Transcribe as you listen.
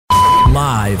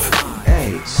Live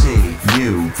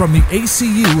ACU. from the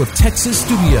ACU of Texas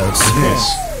Studios.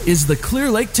 This is the Clear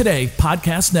Lake Today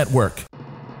Podcast Network.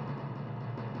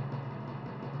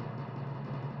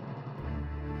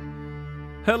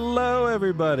 Hello,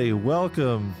 everybody.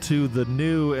 Welcome to the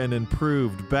new and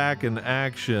improved Back in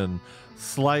Action,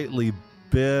 slightly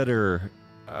bitter.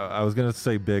 I was going to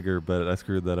say bigger, but I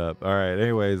screwed that up. All right.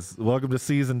 Anyways, welcome to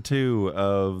Season 2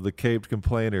 of The Caped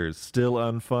Complainers. Still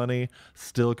unfunny,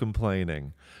 still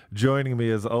complaining. Joining me,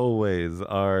 as always,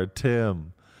 are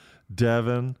Tim,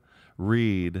 Devin,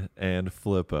 Reed, and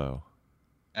Flippo.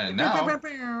 And now,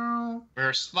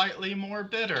 we're slightly more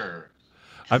bitter.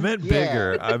 I meant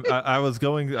bigger. I was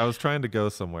trying to go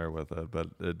somewhere with it, but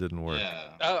it didn't work. Yeah.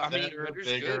 Oh, I mean, Bitter, bitter's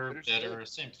bigger, good. bitter,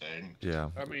 same thing.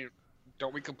 Yeah. I mean,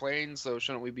 don't we complain? So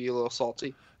shouldn't we be a little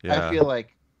salty? Yeah.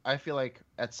 I feel like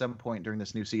at some point during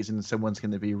this new season, someone's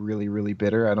going to be really, really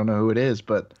bitter. I don't know who it is,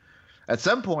 but at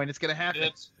some point, it's going to happen.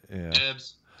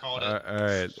 Dibs. Called it. All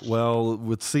right. Well,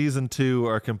 with Season 2,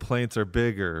 our complaints are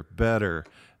bigger, better,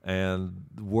 and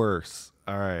worse.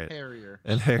 All right. Hairier.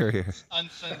 And hairier.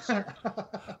 Uncensored.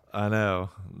 I know.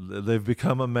 They've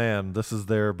become a man. This is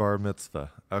their bar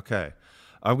mitzvah. Okay.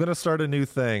 I'm going to start a new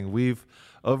thing.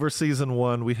 Over Season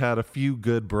 1, we had a few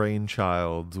good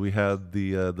brainchilds. We had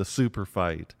the super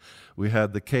fight. We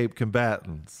had the Cape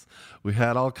Combatants. We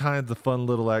had all kinds of fun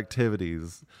little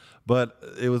activities. But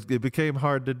it became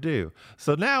hard to do.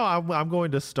 So now I'm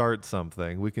going to start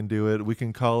something. We can do it. We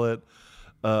can call it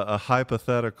a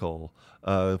hypothetical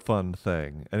fun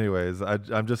thing. Anyways,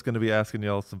 I'm just going to be asking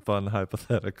y'all some fun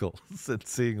hypotheticals and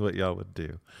seeing what y'all would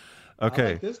do. Okay.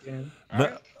 I like this game. All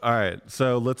right.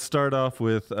 So let's start off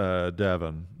with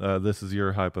Devin. This is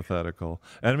your hypothetical.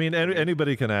 And I mean,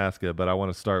 anybody can ask it, but I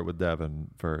want to start with Devin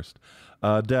first.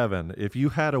 Devin, if you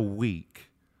had a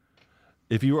week,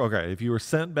 if you were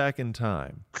sent back in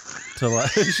time to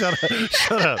like,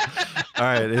 shut up. All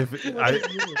right.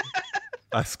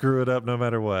 I screw it up no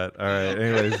matter what. All right.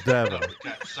 Anyways, Devin.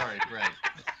 Okay, sorry, Greg.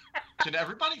 Can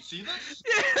everybody see this?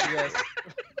 Yes.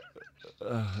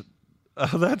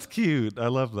 Oh, that's cute. I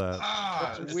love that.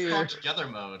 It's weird. called together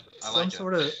mode. I Some like it.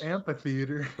 sort of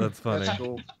amphitheater. That's funny. That's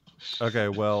cool. Okay,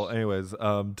 well, anyways,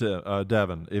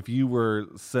 Devin, if you were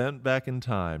sent back in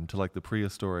time to like the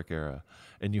prehistoric era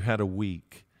and you had a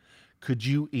week, could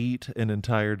you eat an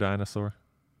entire dinosaur?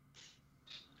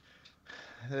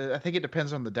 I think it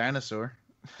depends on the dinosaur.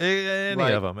 Any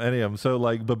of them. So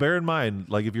like, but bear in mind,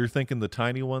 like if you're thinking the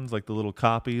tiny ones, like the little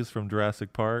copies from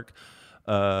Jurassic Park,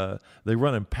 they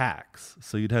run in packs,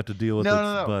 so you'd have to deal with its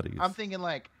buddies. I'm thinking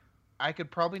like I could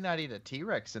probably not eat a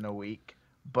T-Rex in a week,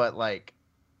 but like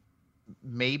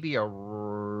maybe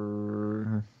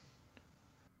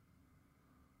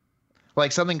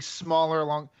like something smaller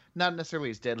along, not necessarily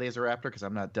as deadly as a raptor because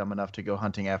I'm not dumb enough to go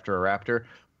hunting after a raptor,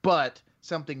 but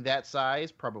something that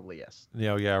size, probably yes.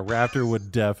 Yeah, a raptor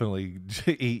would definitely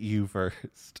eat you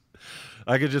first.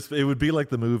 It would be like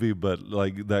the movie, but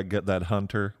like that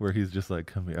hunter where he's just like,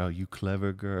 come here, oh, you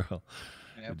clever girl.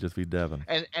 Yep. It'd just be Devin.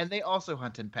 And they also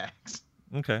hunt in packs.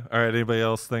 Okay. All right. Anybody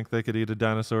else think they could eat a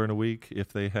dinosaur in a week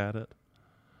if they had it?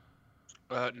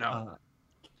 No.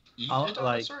 Eat I'll- a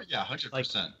dinosaur? Yeah,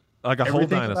 100%. Like a whole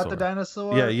Everything dinosaur. about the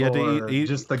dinosaur? Yeah, you had or to eat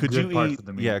just the could good you parts eat, of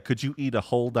the meat? Yeah, could you eat a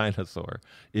whole dinosaur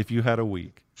if you had a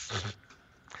week?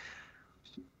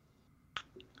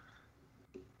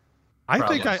 I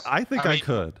think I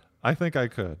could. I think I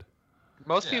could.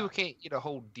 Most Yeah. people can't eat a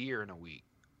whole deer in a week.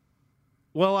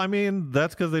 Well, I mean,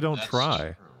 that's because they don't That's try.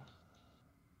 true.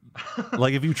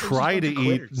 Like if you try to bunch of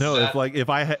eat, quitters. no, That-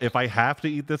 if I have to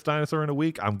eat this dinosaur in a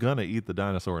week, I'm gonna eat the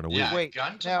dinosaur in a week. Yeah, Wait,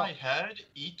 gun to now- my head,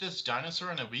 eat this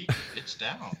dinosaur in a week, it's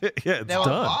down. Yeah, it's Now- I'll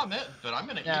done. vomit, but I'm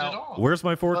going to eat Now- it all. Where's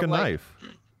my fork But, and like, knife?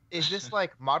 Is this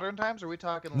like modern times? Or are we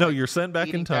talking? No, like you're sent back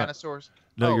in eating time. Dinosaurs.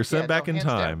 No, you're sent back in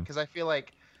time. Because I feel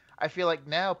like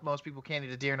now most people can't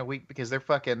eat a deer in a week because they're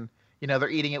fucking. They're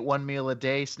eating it one meal a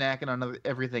day, snacking on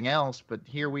everything else. But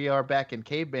here we are back in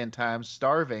caveman times,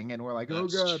 starving, and we're like,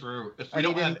 That's oh god. true. If I we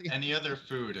don't need have anything- any other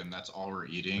food and that's all we're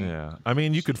eating, Yeah, I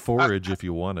mean, you could forage if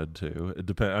you wanted to. It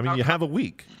depends. I mean, you have a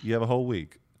week. You have a whole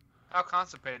week. How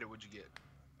constipated would you get?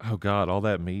 Oh God, all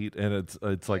that meat, and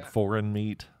it's like Yeah. foreign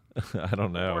meat. I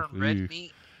don't know. Or red Ew.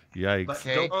 meat? Yikes. But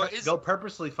Okay. go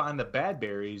purposely find the bad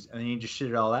berries and then you just shit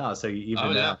it all out so you even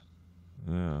Oh, yeah. out.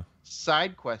 Yeah.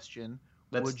 Side question: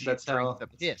 That's would you drink how. the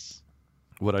piss?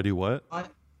 Would I do what?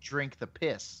 Drink the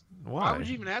piss. Why Why? would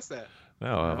you even ask that?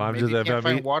 No, if I'm Maybe just you if can't I'm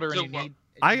find eat- water and So you what- need.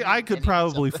 I could and you need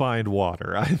probably something. find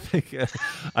water. I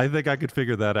think I could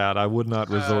figure that out. I would not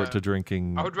resort to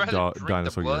drinking I would rather drink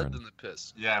dinosaur the blood urine. than the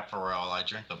piss. Yeah, for real. I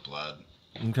drink the blood.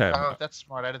 Okay. Oh, that's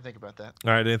smart. I didn't think about that.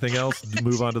 All right. Anything else?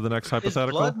 Move on to the next Is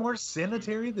hypothetical. blood more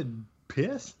sanitary than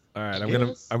piss? All right.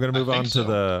 Yes. I'm gonna move I on think to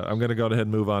so. I'm gonna go ahead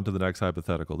and move on to the next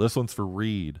hypothetical. This one's for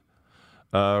Reed.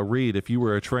 Reed, if you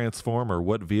were a transformer,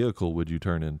 what vehicle would you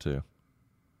turn into?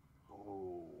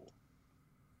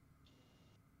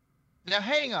 Now,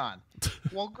 hang on.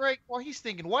 Well, Greg, while he's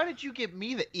thinking, why did you give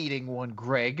me the eating one,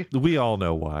 Greg? We all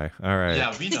know why. All right.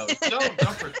 Yeah, we know. Don't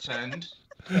pretend.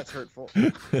 That's hurtful.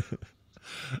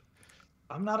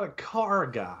 I'm not a car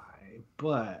guy,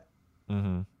 but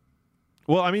Mm-hmm.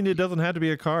 Well, I mean, it doesn't have to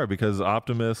be a car because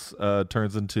Optimus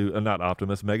turns into not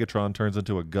Optimus. Megatron turns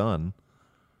into a gun.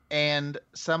 And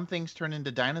some things turn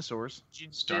into dinosaurs. You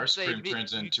did Starscream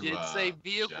turns into You did a say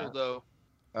vehicle jet. though.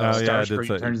 Oh, yeah, I did Starscream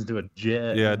say- turns into a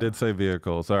jet. Yeah, I did say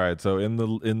vehicles. All right. So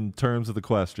in terms of the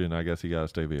question, I guess you got to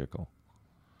stay vehicle.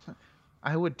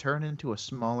 I would turn into a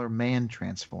smaller man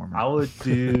transformer. I would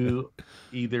do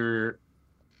either.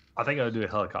 I think I would do a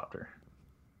helicopter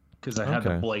because I have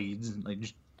the Okay. blades and like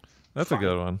just That's a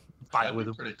good one. fight That'd with be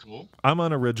them. pretty cool. I'm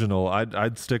unoriginal.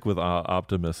 I'd stick with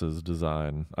Optimus's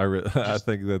design. I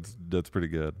think that's pretty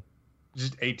good.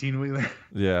 Just 18-wheeler.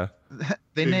 Yeah.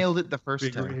 They Big- nailed it the first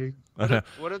Big time. rig.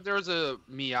 What if there was a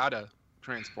Miata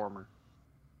transformer?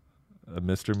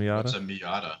 Mr. What's Miata. a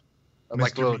Miata?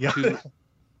 Like a Mr. little Miata.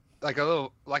 like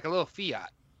a little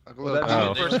Fiat. Like a Well, little that's-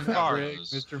 Oh. They two-person have car.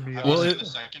 those. Mr. Miata. Have Well, you it- seen the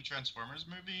second Transformers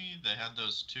movie? They had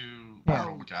those two Yeah.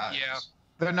 little guys. Yeah.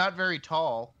 They're not very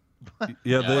tall. Yeah,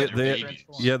 Yeah, they they're they babies.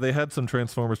 yeah they had some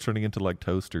Transformers turning into like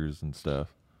toasters and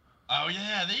stuff. Oh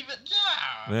yeah, they even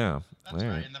Yeah. That's yeah.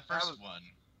 right in the first one.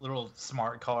 Little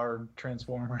smart car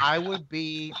transformer. I would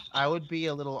be a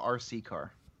little RC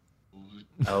car. Ooh.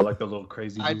 Oh, like the little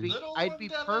crazy. I'd dude. be Little I'd one, be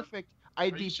Devin? perfect. Are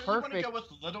I'd you be sure you want to perfect, go with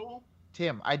little?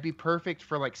 Tim. I'd be perfect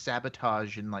for like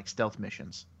sabotage and like stealth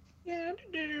missions.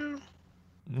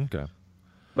 Okay.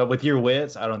 But with your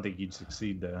wits, I don't think you'd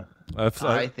succeed though. I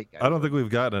think I don't think we've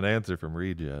gotten an answer from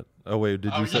Reed yet. Oh wait,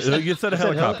 did you Oh, say you said- you said a you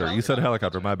said helicopter? You said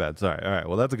helicopter. helicopter. My bad. Sorry. All right.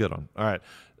 Well, that's a good one. All right.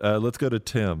 Let's go to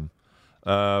Tim.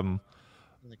 I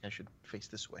think I should face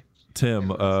this way. Tim,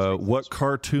 Yeah, let's face what this way.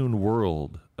 cartoon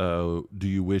world do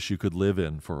you wish you could live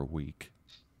in for a week?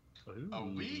 A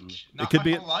week? Not could my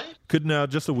be- whole life? Could now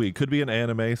just a week. Could be an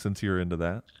anime since you're into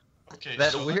that. Okay,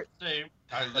 That so weird- let's say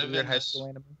I That live weird in high this. school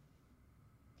anime.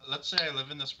 Let's say I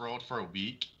live in this world for a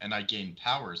week and I gain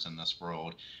powers in this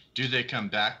world. Do they come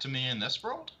back to me in this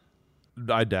world?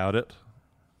 I doubt it.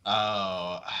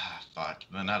 Oh, fuck.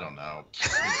 Then I don't know.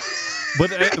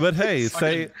 But hey,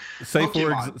 say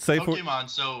Pokemon. for Pokemon.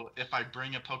 So if I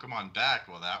bring a Pokemon back,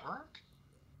 will that work?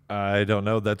 I don't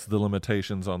know. That's the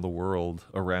limitations on the world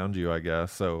around you, I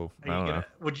guess. So I don't know.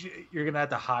 You're gonna have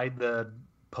to hide the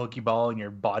Pokeball in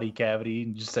your body cavity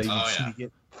and just so you can Oh, yeah. sneak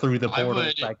it through the I portal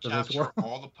would back to this capture world.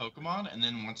 all the Pokemon, and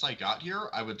then once I got here,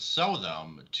 I would sell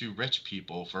them to rich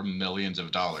people for millions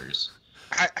of dollars.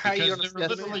 How you Because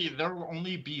gonna there will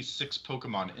only be 6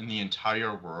 Pokemon in the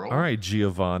entire world. All right,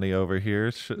 Giovanni over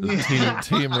here,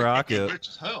 Team Rocket. Rich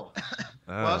as hell.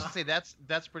 Well, I was gonna say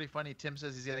that's pretty funny. Tim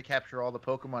says he's gonna capture all the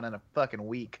Pokemon in a fucking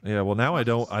week. Yeah, well now I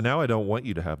don't want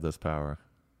you to have this power.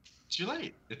 Too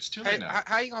late. It's too Hey, late now.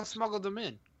 how you gonna smuggle them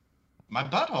in? My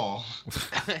butthole.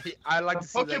 I like The to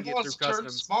see that get through Pokeballs turn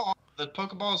customs. small. The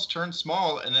Pokeballs turn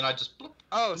small, and then I just bloop.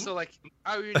 Oh, so like,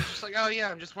 you're just like, oh yeah,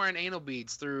 I'm just wearing anal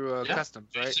beads through Yeah, customs,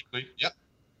 right? Basically, yep.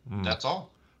 Mm. That's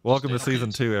all. Welcome to Just anal season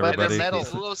beads. 2, But they're everybody. metal.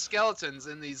 These little skeletons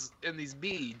in these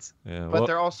beads. Yeah, But well,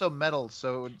 they're also metal,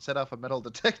 so it would set off a metal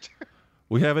detector.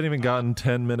 we haven't even gotten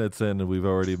 10 minutes in, and we've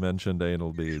already mentioned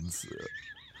anal beads.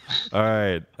 All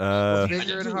right,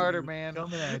 Bigger and harder, man.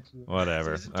 Coming at you.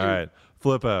 whatever. Season All 2. right,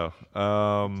 Flippo.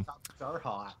 Topics are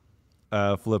hot.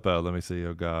 Flippo. Let me see.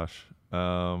 Oh gosh.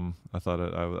 I thought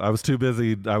I was too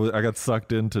busy. I got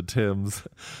sucked into Tim's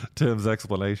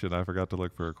explanation. I forgot to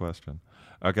look for a question.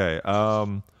 Okay.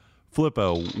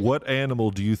 Flippo, what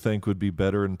animal do you think would be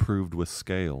better improved with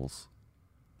scales?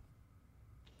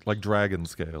 Like dragon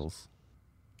scales.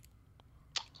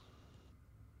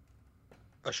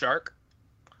 A shark?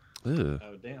 Ew,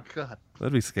 Oh damn. God.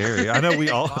 that'd be scary. I know we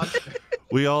all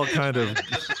kind of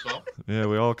This as well. yeah,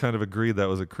 we all kind of agreed that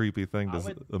was a creepy thing to I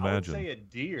would imagine. say a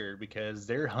deer because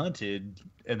they're hunted,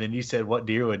 and then you said what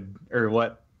deer would or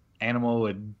what animal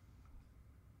would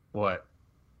what?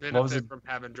 Benefit was it? from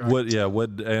having dragons.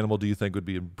 What animal do you think would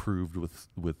be improved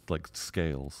with like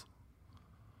scales?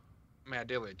 I mean,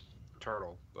 ideally,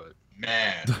 turtle, but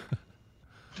Man,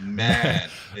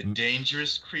 the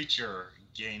dangerous creature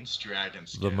gains dragon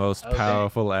skin. The most Okay.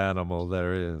 powerful animal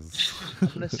there is. I'm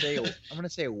gonna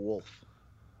say a wolf.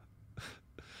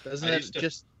 Doesn't I it used to-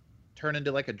 just turn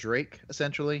into like a Drake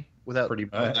essentially without Pretty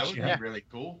Oh, much. that would yeah. be really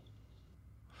cool.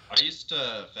 I used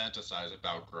to fantasize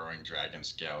about growing dragon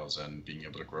scales and being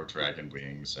able to grow dragon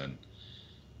wings, and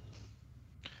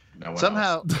no one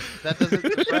somehow else. that doesn't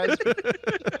surprise me.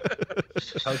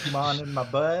 Pokemon in my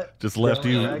butt. Just left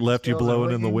Yeah, you dragon left you scales and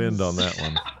blowing in the wind wings. on that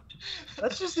one.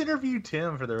 Let's just interview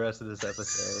Tim for the rest of this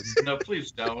episode. No,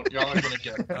 please don't. Y'all are gonna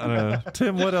get. I don't know.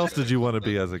 Tim, what else did you want to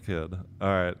be as a kid? All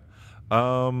right.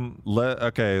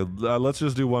 Let's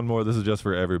just do one more. This is just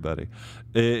for everybody.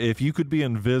 If you could be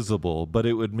invisible, but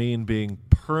it would mean being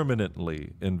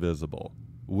permanently invisible,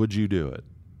 would you do it?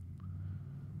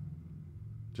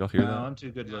 Did y'all hear No, that? I'm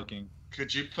too good looking.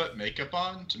 Could you put makeup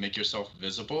on to make yourself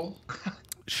visible? Like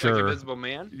Sure. Invisible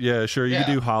Man. Yeah, sure. You Yeah.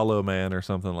 could do Hollow Man or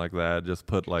something like that. Just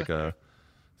put like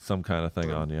some kind of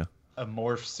thing on you. A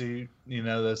morph suit, you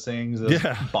know those things, those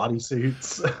Yeah. body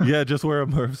suits. Yeah, just wear a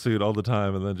morph suit all the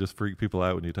time and then just freak people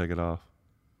out when you take it off.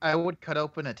 I would cut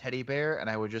open a teddy bear and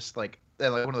I would just like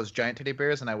one of those giant teddy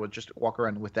bears and I would just walk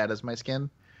around with that as my skin.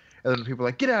 And then people are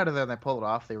like, get out of there, and they pull it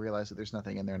off. They realize that there's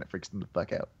nothing in there and it freaks them the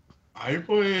fuck out.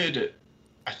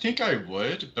 I think I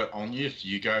would, but only if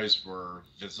you guys were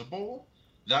visible.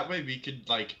 That way we could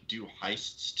like do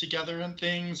heists together and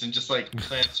things and just like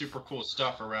plan super cool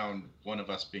stuff around one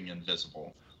of us being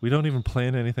invisible. We don't even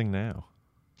plan anything now.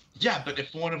 Yeah, but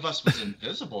if one of us was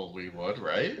invisible, we would,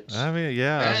 right? I mean,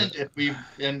 yeah.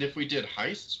 And if we did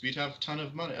heists, we'd have a ton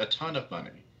of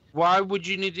money. Why would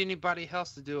you need anybody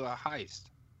else to do a heist?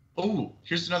 Oh,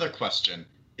 here's another question.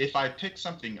 If I pick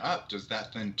something up, does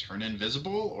that then turn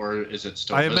invisible, or is it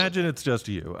still I visible? imagine it's just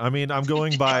you. I mean, I'm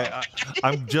going by.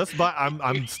 I'm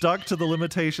stuck to the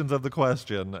limitations of the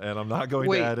question, and I'm not going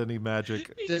Wait, to add any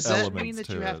magic Does that elements mean that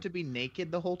to you it. have to be naked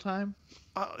the whole time?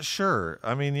 Sure.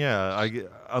 I mean, yeah.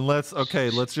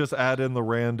 Let's just add in the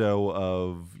rando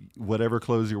of whatever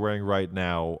clothes you're wearing right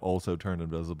now also turn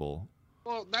invisible.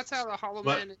 Well, that's how the Hollow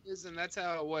What? Man is, and that's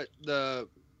how what the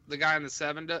guy in the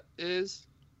 7 is.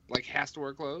 Like, has to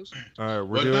wear clothes. All right, we're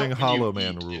What doing about when Hollow you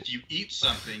Man eat? rule. If you eat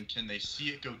something, can they see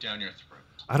it go down your throat?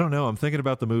 I don't know. I'm thinking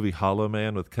about the movie Hollow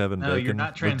Man with Kevin No, Bacon. you're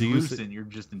not But do you see- translucent. You're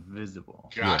just invisible.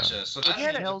 Gotcha. So that Yeah,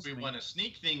 it means helps if we me. want to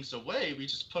sneak things away, we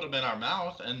just put them in our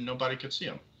mouth and nobody could see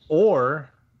them. Or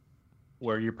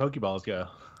where your Pokeballs go.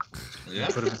 Yeah.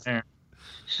 Put them in there.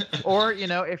 Or,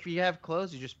 if you have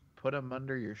clothes, you just put them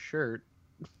under your shirt.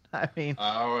 I mean,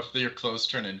 Oh, if your clothes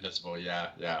turn invisible, yeah.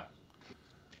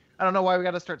 I don't know why we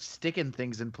got to start sticking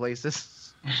things in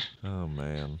places. Oh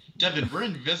man. Devin, we're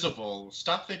invisible.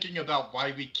 Stop thinking about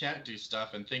why we can't do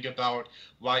stuff and think about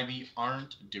why we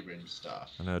aren't doing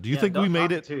stuff. I know. Do you Yeah, think we don't made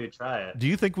knock it? till you try it. Do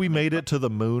you think we made it to the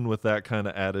moon with that kind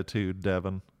of attitude,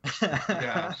 Devin?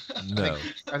 Yeah. No.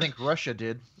 I think Russia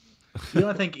did. You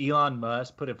don't think Elon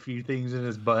Musk put a few things in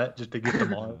his butt just to get the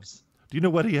marks? Do you know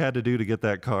what he had to do to get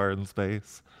that car in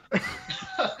space?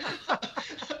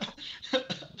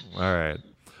 All right.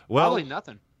 Well, Probably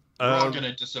nothing. We're all um,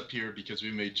 gonna disappear because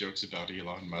we made jokes about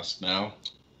Elon Musk now.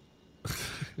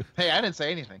 Hey, I didn't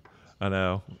say anything. I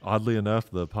know. Oddly enough,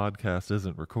 the podcast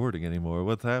isn't recording anymore.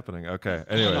 What's happening? Okay.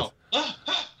 Anyways.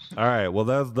 All right. Well,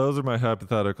 those are my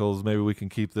hypotheticals. Maybe we can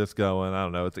keep this going. I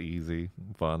don't know. It's easy,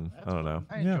 fun. I don't know.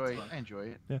 I enjoy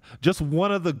it. Yeah. Just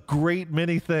one of the great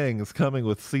many things coming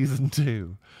with season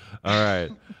 2. All right.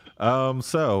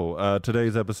 So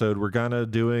today's episode, we're kind of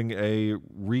doing a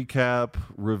recap,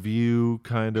 review,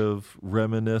 kind of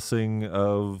reminiscing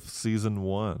of season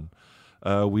 1.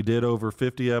 We did over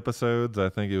 50 episodes. I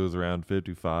think it was around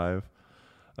 55.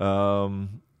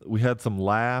 We had some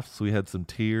laughs. We had some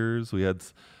tears. We had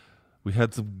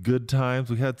some good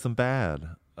times. We had some bad.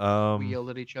 We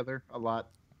yelled at each other a lot.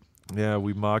 Yeah,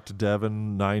 we mocked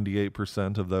Devin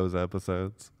 98% of those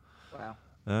episodes. Wow.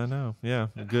 I know. Yeah,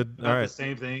 good. Not All the right.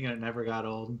 same thing, and it never got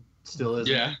old. Still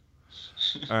isn't. Yeah.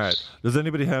 All right. Does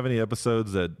anybody have any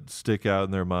episodes that stick out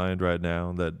in their mind right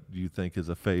now that you think is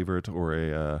a favorite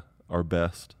or our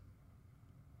best?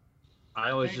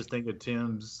 I always just think of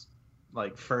Tim's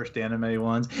like first anime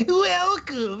ones.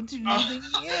 Welcome to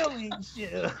the Ellen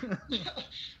Show.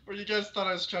 Well, you guys thought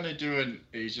I was trying to do an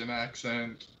Asian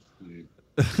accent.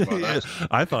 Yeah,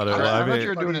 I thought it. I I thought you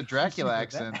were mean, doing a Dracula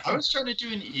accent. I was trying to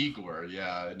do an Igor.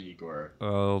 Yeah, an Igor.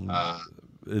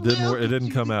 it didn't. It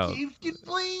didn't come out.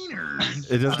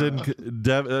 It just didn't.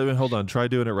 I mean, hold on. Try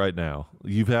doing it right now.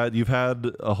 You've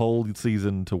had a whole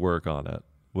season to work on it.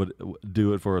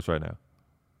 Do it for us right now.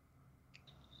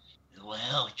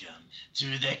 Welcome to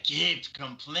the Caped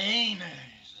Complainers.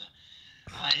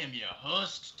 I am your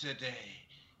host today,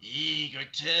 Igor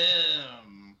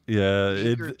Tim. Yeah,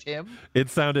 Eager Tim. it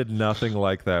sounded nothing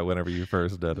like that whenever you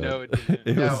first did it. No, it didn't.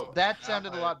 It was- No, that Now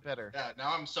sounded a lot better. Yeah,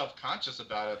 now I'm self-conscious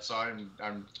about it, so I'm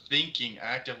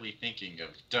actively thinking of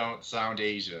don't sound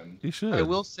Asian. you should. I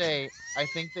will say, I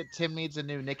think that Tim needs a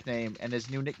new nickname, and his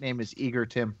new nickname is Eager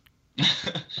Tim.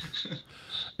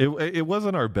 It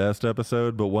wasn't our best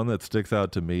episode, but one that sticks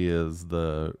out to me is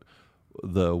the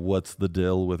what's the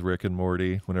deal with Rick and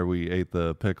Morty whenever we ate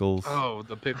the pickles. Oh,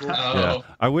 the pickles. Yeah, Oh,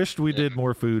 I wished we did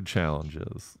more food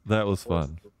challenges. That was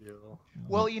fun.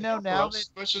 Well, now that Rose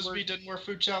wishes we did more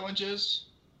food challenges.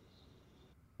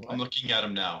 What? I'm looking at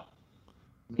him now.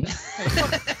 Me?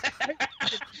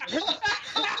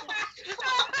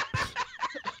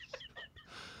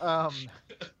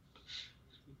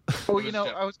 Well, It was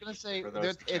I was gonna say for those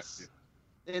that who can't it's see.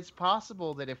 it's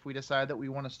possible that if we decide that we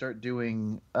want to start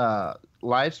doing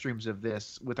live streams of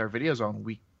this with our videos on,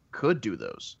 we could do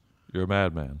those. You're a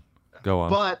madman. Go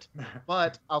on.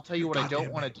 But I'll tell you what I don't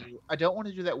Goddamn want to do. I don't want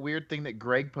to do that weird thing that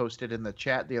Greg posted in the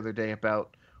chat the other day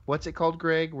about what's it called,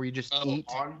 Greg, where you just eat.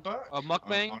 A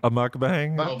mukbang? A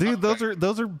mukbang, Oh, dude.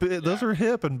 mukbang. Those are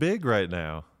hip and big right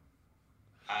now.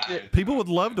 People would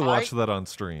love to watch that on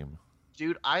stream.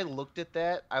 Dude, I looked at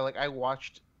that. I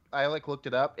looked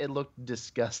it up. It looked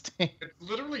disgusting. It's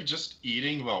literally just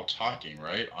eating while talking,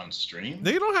 right? On stream. No,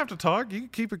 you don't have to talk. You can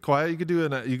keep it quiet. You could do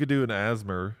an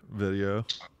Asmer video.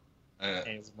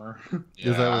 Asmer.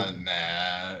 Is that what-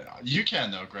 Nah. You can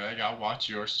though, Greg. I'll watch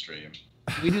your stream.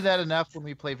 We do that enough when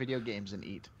we play video games and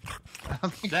eat. I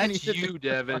don't think we That's need to you,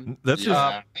 Devin. That's just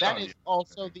Yeah. that is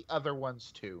also the other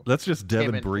ones too. that's just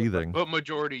Devin and- breathing. But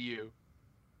majority you.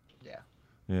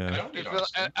 I Yeah, don't eat I on feel,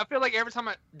 stream. I feel like every time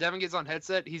Devin gets on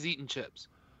headset, he's eating chips.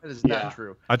 That is Yeah. not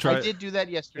true. I I tried. did do that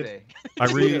yesterday, I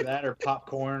Either read. that or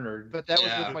popcorn or. but that was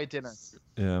Yeah. with my dinner.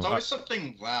 Yeah, It's always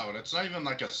something loud. It's not even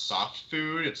like a soft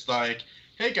food. It's like,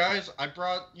 hey guys, I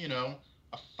brought, a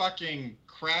fucking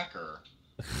cracker.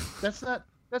 That's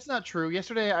not true.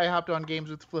 Yesterday I hopped on games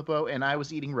with Flippo and I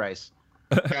was eating rice.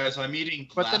 Guys, I'm eating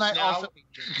But glass then I now. also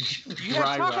You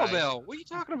Dry have Taco rice. Bell. What are you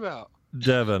talking about?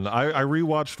 Devin, I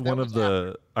rewatched That one was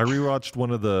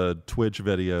of the Twitch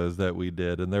videos that we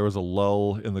did, and there was a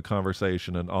lull in the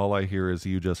conversation, and all I hear is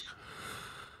you just.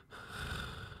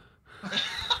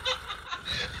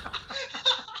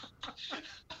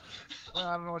 well,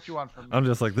 I don't know what you want from me. I'm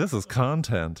just like, this is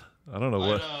content. I don't know I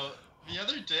what. know. The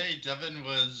other day, Devin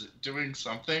was doing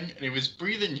something, and he was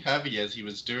breathing heavy as he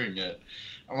was doing it.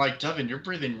 I'm like, Devin, you're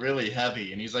breathing really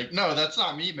heavy. And he's like, no, that's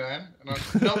not me, man.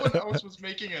 And no one else was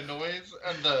making a noise.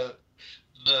 And the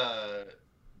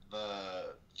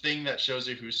thing that shows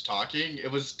you who's talking, it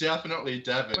was definitely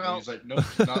Devin. Well- and he's like, no,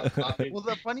 it's not me. Well,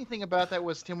 the funny thing about that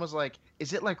was Tim was like,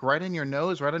 "Is it like right in your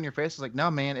nose, right on your face?" I was like,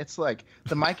 "No, man, it's like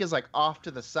the mic is like off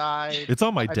to the side." It's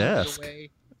on my I moved it desk. away.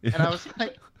 And I was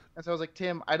like, and so I was like,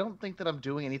 Tim, I don't think that I'm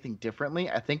doing anything differently.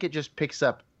 I think it just picks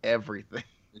up everything.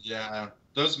 Yeah,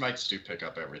 those mics do pick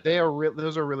up everything. They are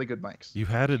those are really good mics. You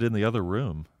had it in the other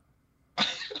room.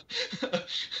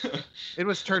 It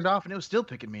was turned off and it was still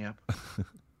picking me up.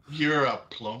 You're a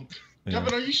plunk. Yeah.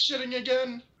 Devin, are you shitting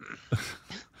again?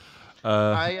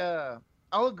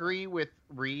 I'll agree with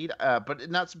Reed, but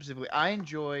not specifically. I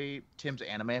enjoy Tim's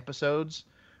anime episodes,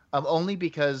 only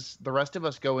because the rest of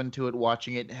us go into it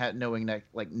watching it, knowing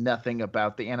like nothing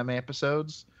about the anime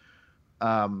episodes,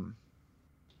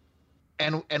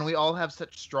 and we all have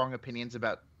such strong opinions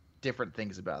about different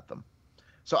things about them.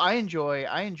 So I enjoy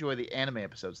the anime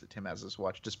episodes that Tim has us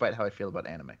watch, despite how I feel about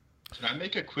anime. Can I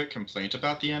make a quick complaint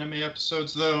about the anime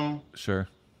episodes, though? Sure.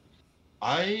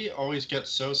 I always get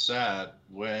so sad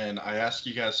when I ask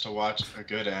you guys to watch a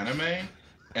good anime,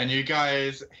 and you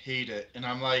guys hate it. And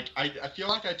I'm like, I feel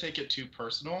like I take it too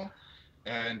personal,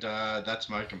 and that's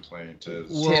my complaint. Is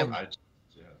Tim. I-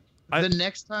 The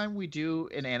next time we do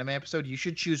an anime episode, you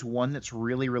should choose one that's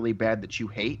really, really bad that you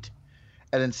hate,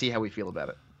 and then see how we feel about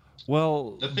it.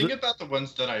 Well, The thing about the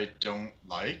ones that I don't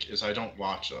like is I don't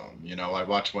watch them. I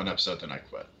watch one episode, then I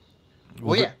quit.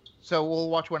 Well, yeah. So we'll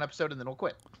watch one episode and then we'll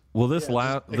quit. Well, this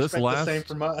Yeah, just expect the same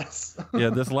from us. yeah,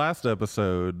 this last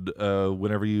episode,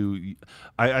 whenever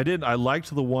I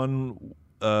liked the one.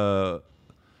 I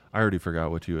already forgot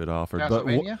what you had offered, but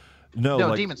Castlevania? no, No,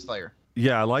 like, Demon Slayer.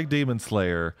 yeah, I like Demon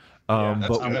Slayer. Yeah, that's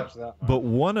but good. I watched that one. but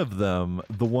one of them,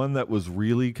 the one that was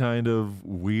really kind of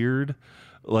weird,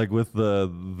 like with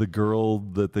the girl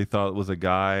that they thought was a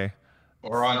guy.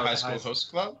 Or on No, High School High-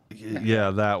 Host Club?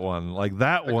 Yeah, that one. Like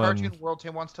that The one. cartoon world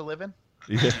Tim wants to live in?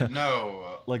 Yeah.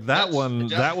 No. Like that that's- one,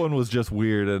 that- that one was just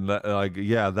weird, and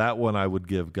that one I would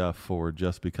give guff for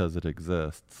just because it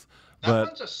exists. That But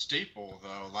one's a staple,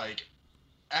 though. Like,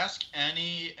 ask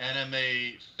any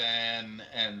anime fan,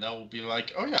 and they'll be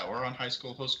like, "Oh yeah, we're on High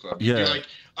School Host Club." Yeah. You're like,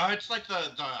 it's like the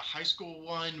high school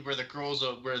one where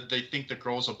where they think the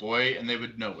girl's a boy, and they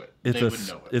would know it. They would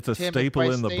know it. It's a Tim, if staple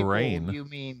by in the staple brain. You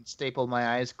mean staple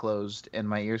my eyes closed and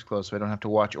my ears closed so I don't have to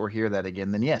watch or hear that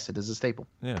again, then yes, it is a staple.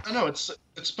 Yeah. I know it's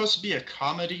supposed to be a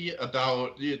comedy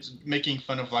about it's making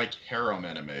fun of like harem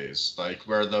animes, like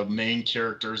where the main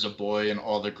character is a boy and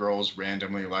all the girls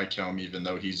randomly like him, even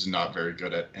though he's not very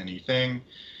good at anything.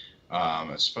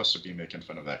 It's supposed to be making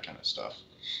fun of that kind of stuff.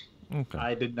 Okay.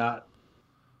 I did not.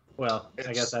 Well,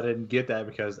 I guess I didn't get that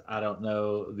because I don't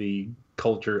know the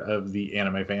culture of the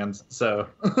anime fans. So,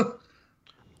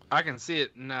 I can see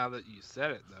it now that you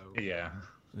said it, though. yeah.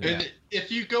 And if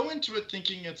you go into it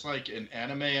thinking it's like an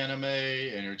anime,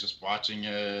 and you're just watching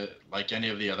it like any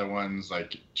of the other ones,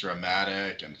 like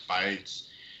dramatic and fights,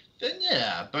 then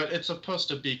yeah, but it's supposed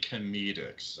to be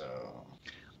comedic, so.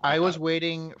 I was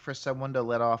waiting for someone to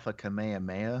let off a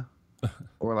Kamehameha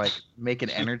or like make an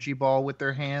energy ball with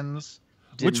their hands.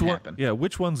 Didn't Which one? happen. Yeah,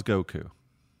 which one's Goku?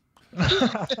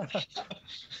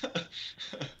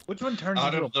 Which one turns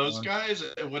Out into of a those blonde? guys,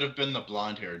 it would have been the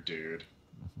blonde-haired dude.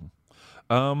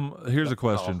 Here's a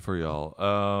question for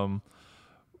y'all.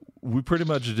 We pretty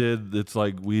much did. It's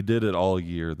like we did it all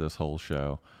year. This whole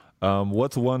show.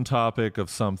 What's one topic of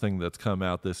something that's come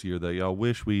out this year that y'all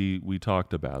wish we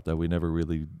talked about that we never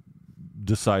really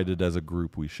decided as a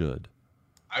group we should?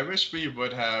 I wish we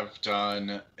would have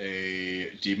done a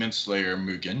Demon Slayer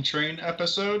Mugen Train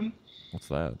episode, What's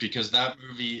that? because that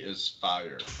movie is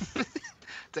fire.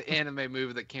 It's an anime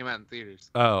movie that came out in theaters.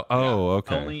 Oh,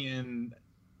 okay.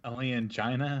 Only in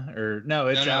China, or no?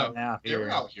 It's out now. They were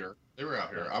here. out here. They were out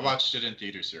here. I watched it in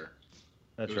theaters here.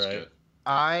 That's It was right. good.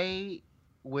 I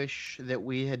wish that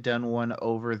we had done one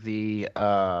over the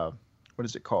what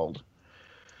is it called?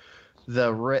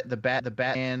 The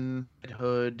Batman Red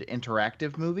Hood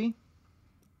interactive movie.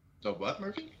 The what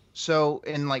movie? So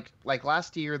in like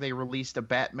last year they released a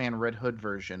Batman Red Hood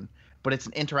version, but it's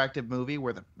an interactive movie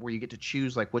where you get to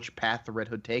choose like which path the Red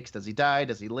Hood takes. Does he die?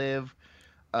 Does he live?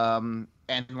 And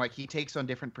like he takes on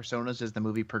different personas as the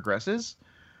movie progresses.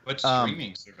 What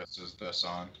streaming service is this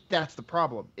on? That's the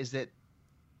problem. Is that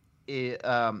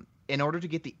in order to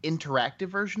get the interactive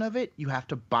version of it, you have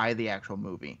to buy the actual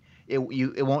movie. It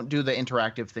won't do the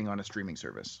interactive thing on a streaming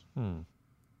service. Okay.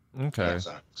 That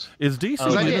sucks. Is DC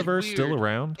Oh, that is Universe still weird.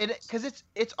 around? Because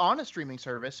it's on a streaming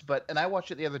service, and I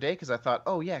watched it the other day because I thought,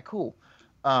 oh yeah, cool.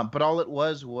 But all it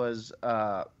was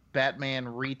Batman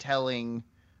retelling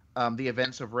the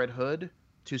events of Red Hood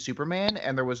to Superman,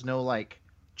 and there was no like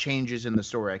changes in the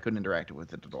story. I couldn't interact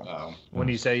with it at all. Oh. When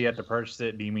you say you have to purchase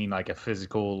it, do you mean like a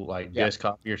physical Yeah. disc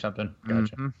copy or something?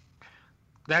 Gotcha. Mhm.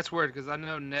 That's weird because I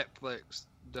know Netflix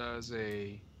does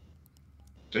a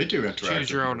They do interactive choose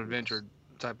your own movies. adventure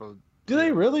type of. Do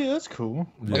they really? That's cool.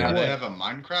 Yeah, Yeah. they have a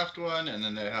Minecraft one, and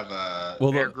then they have a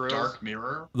Well, Bear the, Grylls. Dark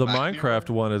Mirror. the Black Minecraft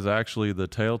Mirror. one is actually the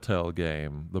Telltale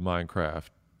game. The Minecraft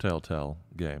Telltale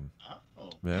game. Oh,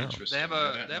 Yeah. interesting. They have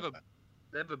I didn't they have know a that.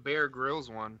 they have a Bear Grylls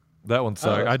one. That one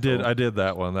sucks. that's cool. I did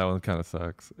that one. That one kind of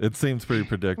sucks. It seems pretty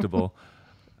predictable.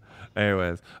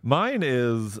 Anyways, mine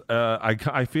is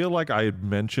I feel like I had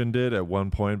mentioned it at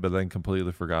one point, but then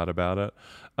completely forgot about it.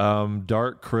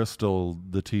 Dark Crystal,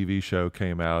 the TV show,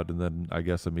 came out, and then I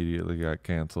guess immediately got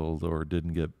canceled or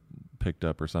didn't get picked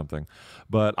up or something.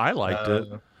 But I liked it.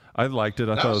 I liked it.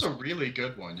 I That thought was it a really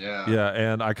good one. Yeah. yeah,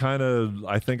 and I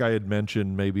think I had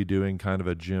mentioned maybe doing kind of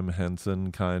a Jim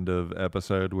Henson kind of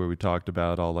episode where we talked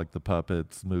about all like the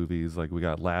puppets movies, like we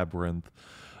got Labyrinth.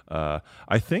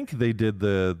 I think they did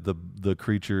the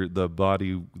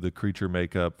creature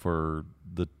makeup for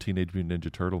the Teenage Mutant Ninja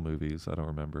Turtle movies. I don't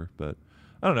remember, but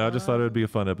I don't know. I just thought it would be a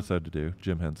fun episode to do.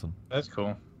 Jim Henson. That's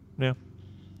cool. Yeah.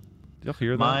 You'll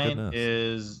hear that. Mine Goodness.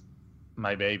 is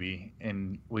my baby,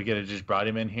 and we could have just brought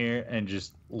him in here and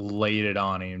just laid it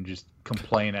on him, just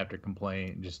complaint after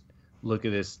complaint, just look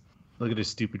at his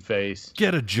stupid face.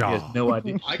 Get a He job. has no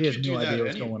idea. I He has could do no that idea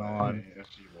what's anyway, going on. if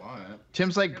you want.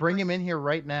 Tim's like, bring him in here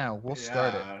right now. We'll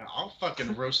start it. Yeah, I'll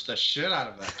fucking roast the shit out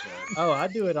of that kid. Oh, I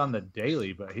do it on the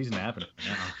daily, but he's napping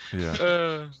now.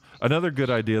 Yeah. Another good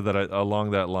idea that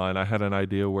along that line, I had an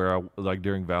idea where like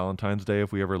during Valentine's Day,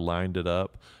 if we ever lined it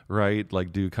up, right,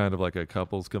 like do kind of like a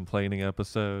couples complaining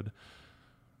episode.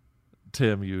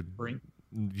 Tim,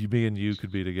 me and you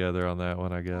could be together on that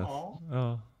one, I guess. Aw.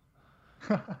 Oh.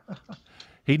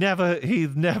 He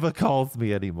never calls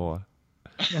me anymore.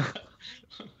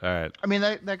 All right. I mean,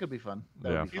 that could be fun.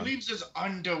 That Yeah. would be He fun. leaves his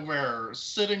underwear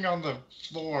sitting on the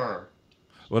floor.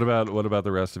 What about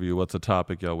the rest of you? What's a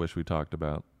topic y'all wish we talked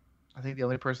about? I think the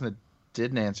only person that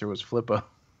didn't answer was Flippo.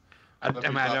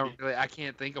 I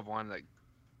can't think of one that.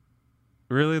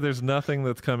 Really, there's nothing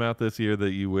that's come out this year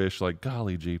that you wish, like,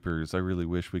 golly jeepers, I really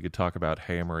wish we could talk about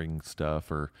hammering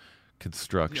stuff or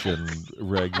construction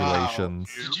regulations.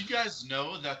 Wow. Did you guys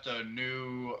know that the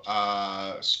new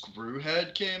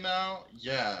Screwhead came out?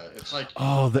 Yeah, it's like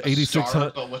the a 8600,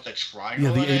 star, but with a triangle.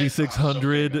 yeah, the in it.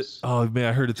 8600. Oh man,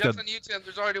 I heard it's Just got on YouTube,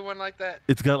 there's already one like that.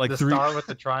 it's got like the three. star with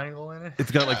the triangle in it.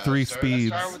 It's got like Yeah, three sir, speeds.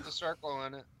 Star with the circle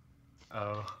in it.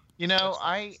 Oh, You know,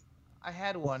 I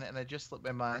had one and I just slipped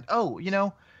my mind. Oh,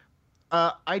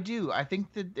 I do. I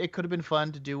think that it could have been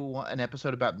fun to do an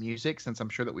episode about music, since I'm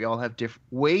sure that we all have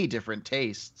way different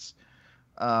tastes.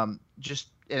 Just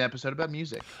an episode about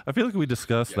music. I feel like we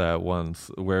discussed that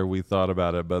once where we thought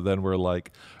about it, but then we're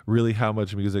like, really, how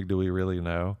much music do we really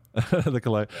know?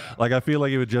 Like, I feel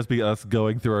like it would just be us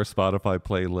going through our Spotify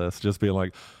playlist, just being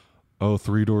like, oh,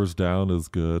 Three Doors Down is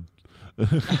good.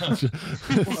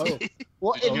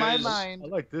 Well, in my Because- mind, I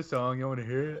like this song. You want to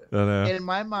hear it? I know. in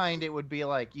my mind, it would be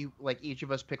like each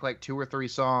of us pick like 2 or 3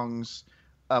 songs,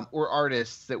 or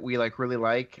artists that we like really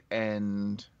like,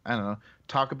 and I don't know,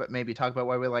 talk about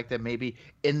why we like them. Maybe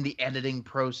in the editing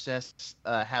process,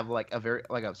 have like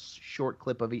a short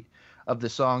clip of the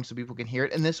song so people can hear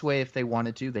it. And this way, if they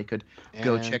wanted to, they could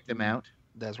go And check them out.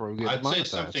 That's where we get I'd say monetized.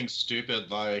 something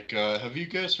stupid like, have you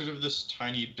guys heard of this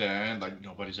tiny band? Like,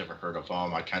 nobody's ever heard of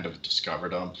them. I kind of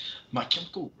discovered them. My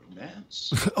Chemical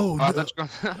Romance. Oh, I yeah. thought you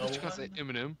were gonna say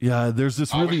Eminem. Yeah, there's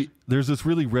this Oh,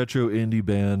 really retro indie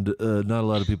band. Not a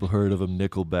lot of people heard of them.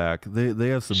 Nickelback. They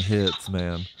have some hits,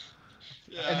 man.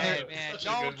 Yeah, Hey, it's man, such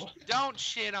a good one. don't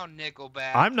shit on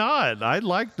Nickelback. I'm not. I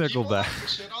like People Nickelback. like to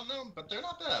shit on them, but they're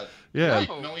not bad. Yeah. They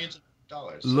make millions of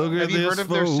dollars. Look at Have you this heard of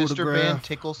their sister band photograph.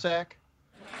 Tickle Sack?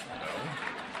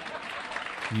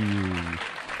 You.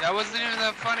 That wasn't even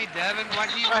that funny, Devin. Why'd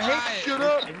you I lie hate it? shut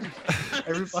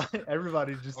up.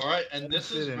 Everybody just. All right, and this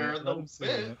sit is in where it. the Let 'em sit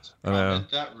in it. bit I know.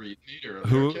 comment that repeat earlier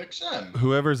Who- kicks in.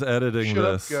 Whoever's editing Shut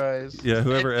up, this, guys. yeah,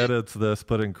 whoever edits this,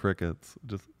 put in crickets.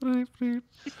 Just. If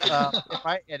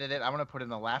I edit it, I'm gonna put in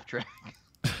the laugh track.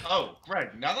 Oh,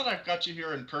 Greg, now that I've got you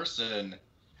here in person,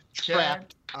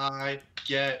 Trapped. can I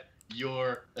get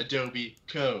your Adobe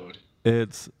code?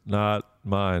 It's not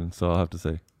mine, so I'll have to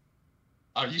say.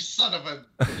 Oh, you son of a...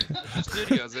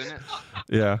 Studios, isn't it?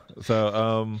 Yeah.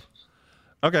 So,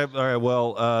 okay. All right.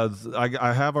 Well,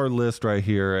 I have our list right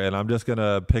here, and I'm just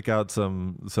gonna pick out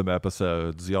some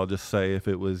episodes. Y'all just say if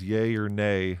it was yay or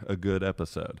nay a good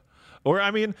episode, or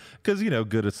I mean, because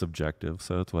good is subjective,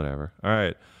 so it's whatever. All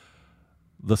right.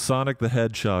 The Sonic the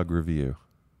Hedgehog review.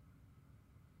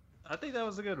 I think that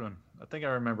was a good one. I think I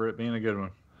remember it being a good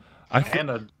one. I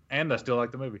feel, And I still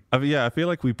like the movie. I mean, yeah, I feel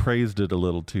like we praised it a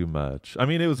little too much. I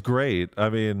mean, it was great. I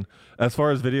mean, as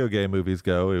far as video game movies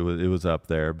go, it was up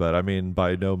there. But I mean,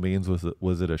 by no means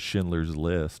was it a Schindler's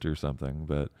List or something.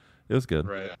 But it was good.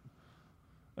 Right.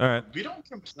 All right. We don't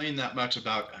complain that much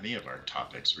about any of our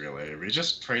topics, really. We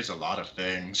just praise a lot of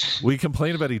things. We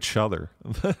complain about each other.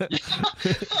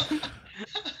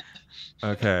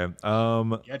 Okay.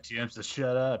 Get James to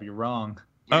shut up. You're wrong.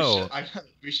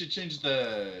 We should change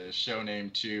the show name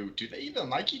to Do They Even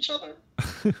Like Each Other?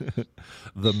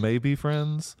 The Maybe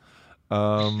Friends.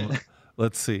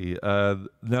 Let's see.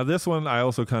 Now this one I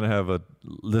also kind of have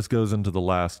this goes into the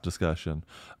last discussion.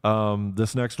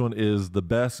 This next one is the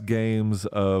best games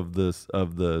of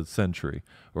the century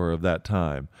or of that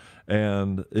time.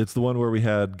 And it's the one where we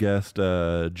had guest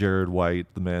Jared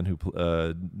White, the man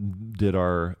who did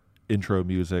our intro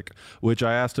music, which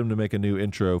I asked him to make a new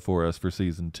intro for us for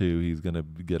season 2. He's going to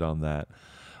get on that.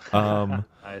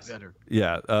 Nice.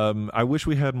 Yeah. I wish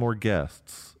we had more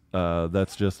guests.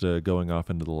 That's just going off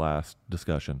into the last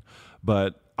discussion.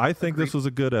 But I think this was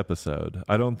a good episode.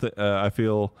 I don't think I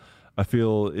feel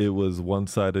it was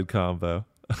one-sided convo.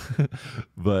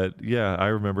 But yeah, I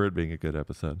remember it being a good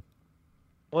episode.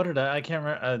 What did I can't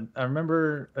remember. I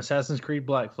remember Assassin's Creed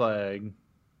Black Flag.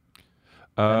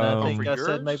 And I think I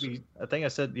said maybe. I think I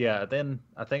said yeah. Then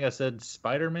I think I said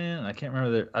Spider-Man. I can't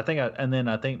remember. I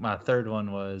think my third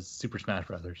one was Super Smash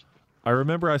Brothers. I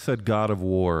remember I said God of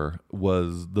War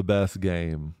was the best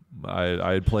game.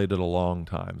 I had played it a long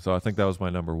time, so I think that was my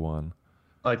number one.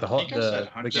 Like the I whole think I said the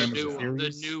Hunter game X of the Hunter.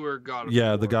 The series. newer God of Yeah,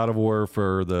 War. the God of War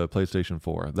for the PlayStation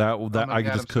 4. That Oh my I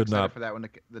God, just I'm so could excited not. for that one.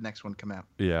 The next one come out.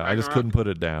 Yeah, I just Ragnarok? couldn't put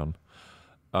it down.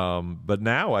 But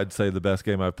now I'd say the best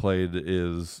game I've played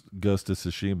is Ghost of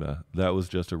Tsushima. That was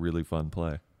just a really fun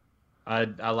play. I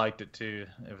liked it too.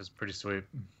 It was pretty sweet.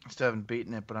 Still haven't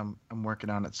beaten it, but I'm working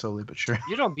on it slowly but sure.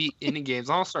 You don't beat any games.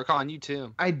 I'll start calling you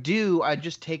Tim. I do. I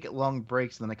just take long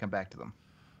breaks and then I come back to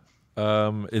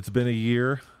them. It's been a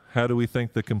year. How do we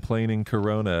think the complaining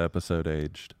Corona episode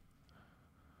aged?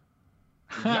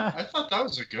 Yeah, I thought that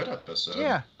was a good episode.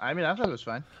 Yeah, I mean, I thought it was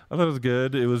fine. I thought it was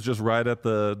good. It was just right at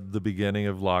the beginning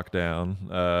of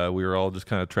lockdown. We were all just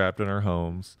kind of trapped in our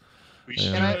homes. We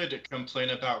should complain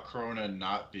about Corona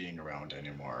not being around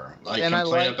anymore. Like, And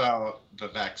complain about the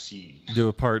vaccine. Do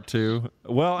a part 2.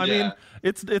 Well, I Yeah. mean,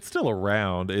 it's still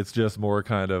around. It's just more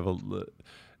kind of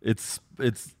it's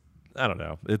I don't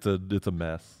know. It's a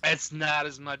mess. It's not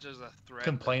as much as a threat.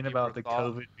 Complain that about the people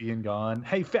thought. COVID being gone.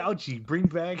 Hey, Fauci, bring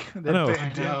back that know.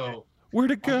 pandemic.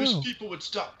 Where'd it I wish go? people would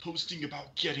stop posting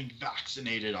about getting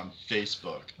vaccinated on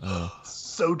Facebook.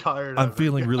 So tired I'm of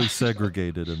feeling really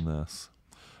segregated in this.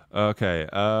 Okay.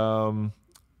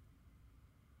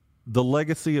 The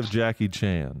legacy of Jackie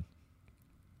Chan.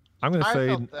 I'm gonna I say.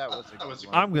 felt that was That was a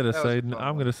I'm gonna that was say. a fun I'm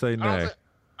one. gonna say nay.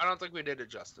 I don't think we did it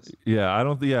justice. Yeah, I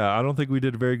don't think we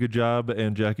did a very good job,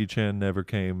 and Jackie Chan never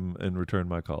came and returned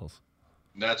my calls.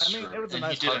 That's I mean, true. it was a And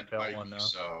nice he didn't heartfelt invite one, me, though.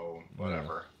 so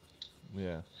whatever.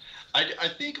 Yeah. I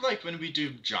think like when we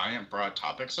do giant broad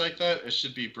topics like that, it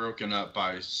should be broken up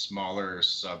by smaller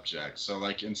subjects. So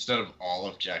like instead of all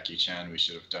of Jackie Chan, we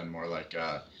should have done more like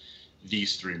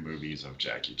these 3 movies of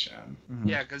Jackie Chan.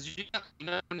 Yeah, because you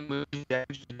know how many movies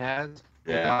Jackie Chan has?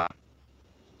 Yeah.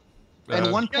 And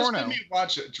one You guys porno. made me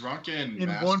watch Drunken In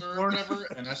Master one or porno. whatever,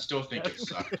 and I still think it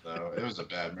sucked though. It was a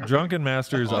bad movie. Drunken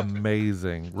Master is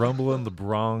amazing. Rumble in the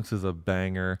Bronx is a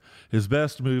banger. His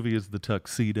best movie is The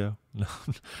Tuxedo. No.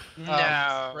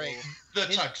 No. Greg, The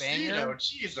his Tuxedo, banger-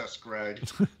 Jesus, Greg,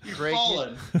 you've Greg,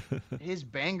 fallen. his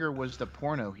banger was the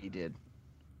porno he did.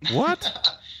 What?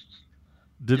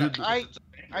 Did Yeah, it?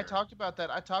 I talked about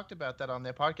that. I talked about that on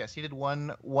the podcast. He did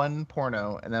one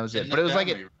porno, and that was it. In But the it was like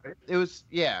family, right? it was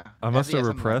yeah. I must have something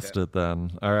like repressed that. it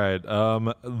then. All right.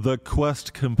 The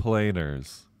Quest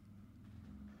Complainers.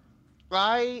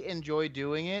 I enjoy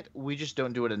doing it. We just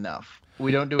don't do it enough.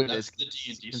 We don't do it That's as the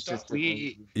D&D stuff.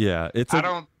 consistently. Yeah, it's I a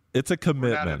don't. it's a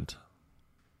commitment.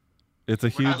 It's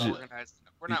a We're not huge organized.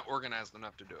 We're not organized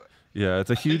enough to do it. yeah, it's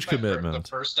a I think huge the commitment.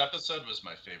 first episode was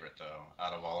my favorite though,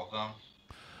 out of all of them.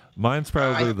 Mine's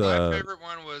probably My the favorite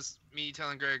one was me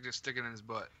telling Greg to stick it in his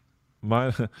butt.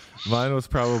 mine was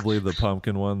probably the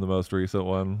pumpkin one, the most recent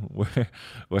one where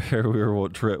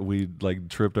we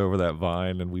tripped over that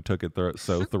vine and we took it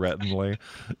so threateningly.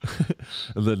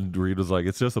 And then Reed was like,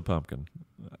 "It's just a pumpkin."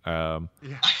 You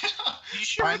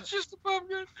sure Mine- it's just a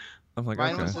pumpkin? I'm like,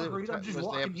 Mine okay. was the- I'm just was the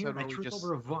walking here episode and I where we trip just-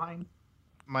 over a vine.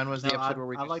 Mine was No, the episode where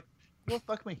we I just, like well,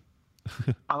 fuck me.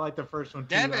 I like the first one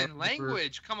too. Devin,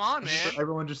 language. Come on, man.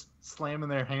 Everyone just slamming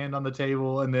their hand on the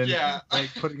table and then Yeah.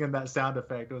 like putting in that sound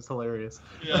effect. It was hilarious.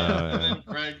 Yeah, yeah. and then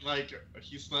Greg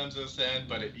he slams his hand,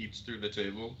 but it eats through the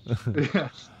table. Yeah.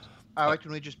 I liked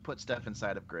when we just put stuff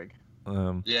inside of Greg.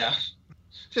 Yeah.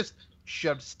 Just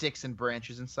shoved sticks and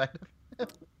branches inside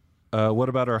of What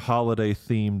about our holiday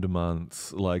themed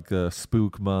months, like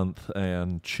Spook Month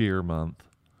and Cheer Month?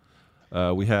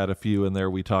 We had a few in there.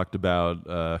 We talked about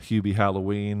Hubie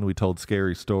Halloween. We told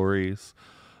scary stories.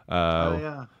 Oh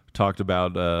yeah. Talked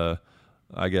about,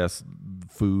 I guess,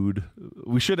 food.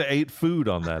 We should have ate food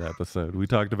on that episode. We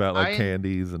talked about like I-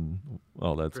 candies and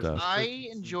all that Christmas. stuff. I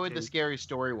enjoyed the scary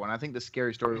story one. I think the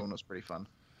scary story one was pretty fun.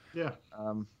 Yeah.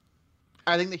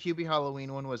 I think the Hubie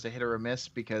Halloween one was a hit or a miss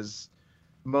because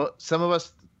some of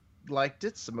us liked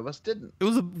it, some of us didn't.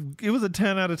 It was a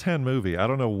 10 out of 10 movie. I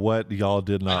don't know what y'all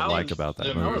did not I like was- about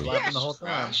that the I was movie. laughing the whole time.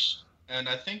 Trash. And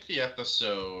I think the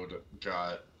episode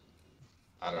got.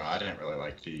 I don't know. I didn't really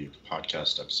like the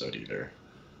podcast episode either.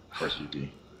 For Hubie.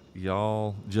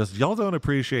 Y'all don't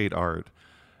appreciate art.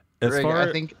 As Greg, far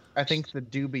I think the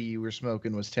doobie you were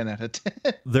smoking was 10 out of 10.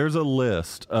 there's a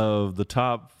list of the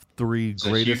top 3 It's a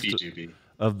greatest Hubie doobie.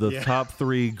 of the Yeah. top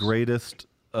 3 greatest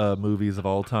movies of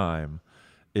all time.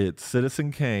 It's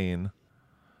Citizen Kane,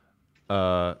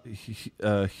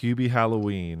 Hubie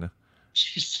Halloween,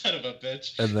 You son of a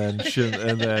bitch.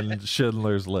 and then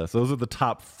Schindler's List. Those are the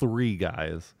top 3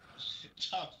 guys.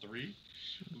 Top 3?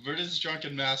 Where does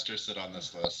Drunken Master sit on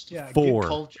this list? Yeah. 4. Get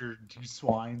cultured, you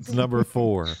swines. Number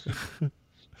 4,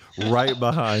 right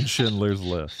behind Schindler's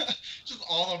List. Just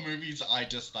all the movies I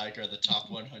dislike are the top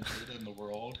 100 in the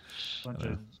world.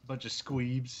 Bunch of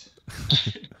squeebs.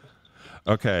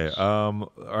 Okay.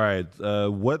 All right.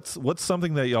 What's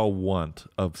something that y'all want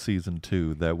of season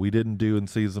 2 that we didn't do in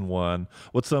season 1?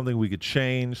 What's something we could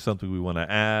change? Something we want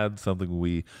to add? Something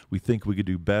we think we could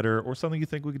do better, or something you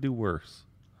think we could do worse?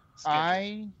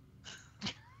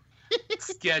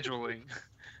 Scheduling.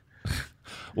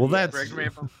 Well, that's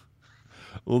Greg Maple.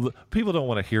 people don't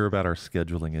want to hear about our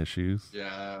scheduling issues.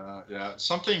 Yeah.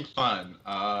 Something fun.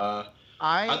 I'd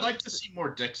like to see more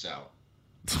dicks out.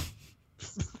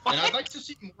 And I'd like to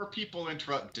see more people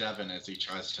interrupt Devin as he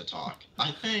tries to talk.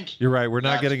 I think You're right. We're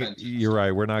not that's getting. fantastic. You're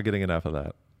right. We're not getting enough of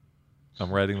that. I'm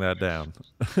writing that down.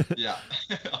 Yeah.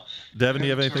 Devin, do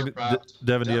you have anything?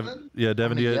 Devin, do you have? Devin? Yeah,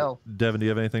 Devin, do you? yell. Devin, do you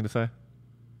have anything to say?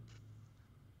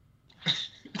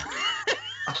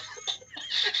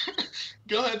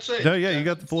 Go ahead, say it. No, yeah, you Devin,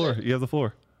 got the floor. say it. You have the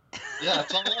floor. Yeah,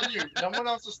 it's all on you. No one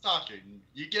else is talking.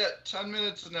 You get 10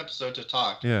 minutes an episode to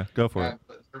talk. Yeah, go for it.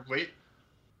 Wait.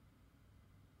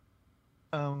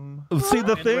 See,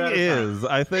 the And thing we're out of time. is,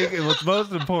 I think what's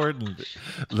most important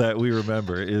that we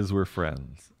remember is we're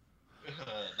friends.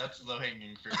 That's low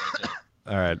hanging fruit right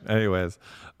there. All right. Anyways,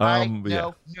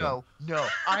 No, yeah. no.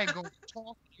 I ain't going to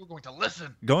talk. You're going to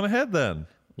listen. Going ahead then.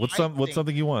 What's think-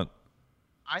 something you want?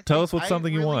 I Tell think us what's I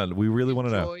something you really want. We really want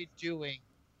to know. enjoy doing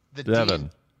the Devin.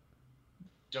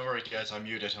 Don't worry, guys. I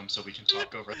muted him so we can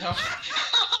talk over them.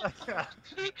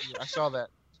 I saw that.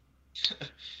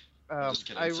 Just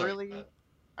kidding, sorry.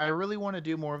 I really want to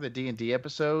do more of the D&D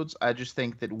episodes. I just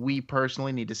think that we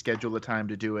personally need to schedule the time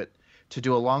to do it, to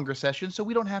do a longer session, so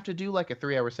we don't have to do like a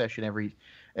 3-hour session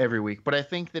every week. But I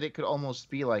think that it could almost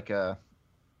be like a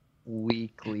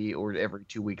weekly or every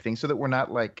 2-week thing, so that we're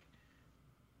not like,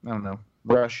 I don't know,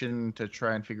 rushing to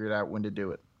try and figure it out when to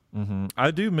do it. Mm-hmm.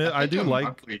 I do think a like.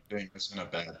 monthly thing isn't a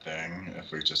bad thing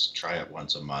if we just try it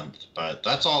once a month. But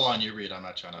that's all on you, Reed. I'm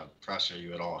not trying to pressure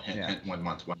you at all. Hint, Yeah. hint, 1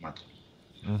 month.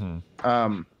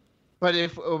 Mm-hmm. But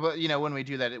if when we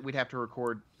do that, we'd have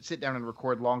to sit down and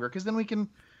record longer, because then we can,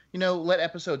 let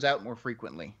episodes out more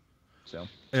frequently. So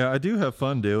Yeah, I do have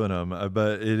fun doing them,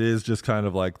 but it is just kind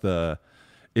of like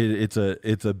it's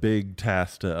a big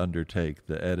task to undertake,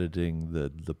 the editing,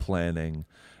 the planning,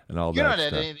 and all you're that not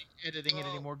stuff. editing it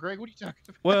anymore, Greg. What are you talking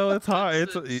about? Well, it's hard.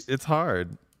 It's- It's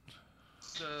hard.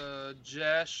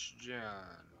 Suggestion.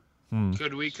 Hmm.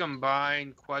 Could we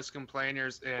combine Quest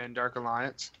Complainers and Dark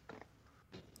Alliance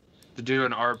to do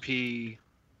an RP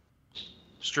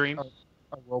stream?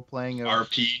 A role playing of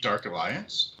RP Dark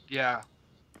Alliance. Yeah.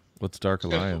 What's Dark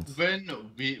Alliance?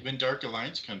 When Dark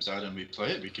Alliance comes out and we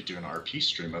play it, we could do an RP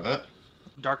stream of it.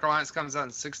 Dark Alliance comes out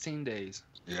in 16 days.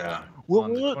 Yeah.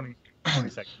 On the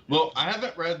 22nd. Well, I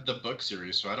haven't read the book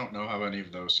series, so I don't know how any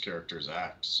of those characters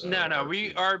act. So No,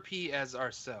 we RP as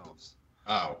ourselves.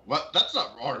 Oh, what? That's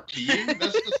not RPing.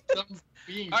 That's just them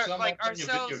being someone Like playing a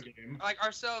ourselves, video game. like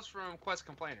ourselves from Quest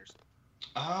Complainers.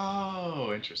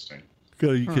 Oh, interesting.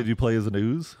 Could you play as an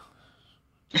ooze?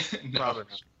 No. Probably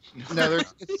not. no,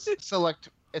 it's select.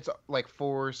 It's like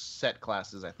 4 set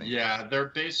classes, I think. Yeah, they're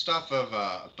based off of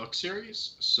a book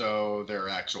series, so they're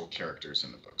actual characters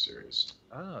in the book series.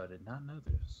 Oh, I did not know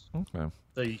this. Okay.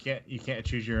 So you can't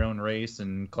choose your own race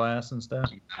and class and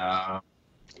stuff.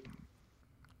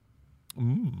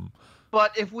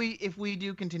 But if we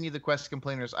do continue the Quest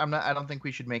Complainers, I don't think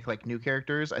we should make like new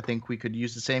characters. I think we could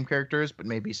use the same characters, but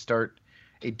maybe start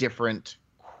a different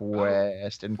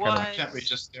quest and kind Why of. Can't we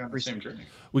just stay on the same journey?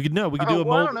 We could do Oh, a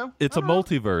well, I don't know. it's I a don't know.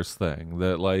 multiverse thing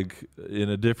that like in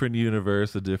a different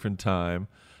universe, a different time,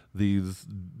 these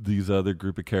other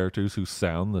group of characters who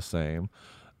sound the same,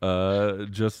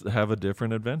 just have a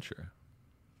different adventure.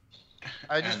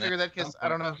 I just And figured that then- because I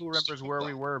don't know who remembers where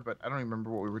we were, but I don't even remember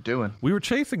what we were doing. We were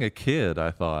chasing a kid, I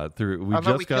thought. We I thought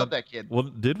just we got killed that kid. Well,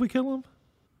 did we kill him?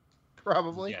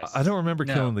 Probably. Yes. I don't remember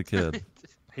No. killing the kid.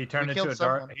 He turned We into a killed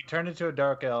dark. someone. He turned into a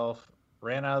dark elf.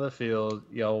 Ran out of the field.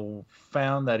 Y'all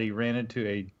found that he ran into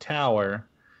a tower.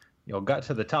 Y'all got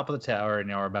to the top of the tower, and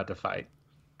y'all were about to fight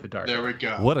the dark. There elf. we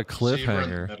go. What a See, we're in the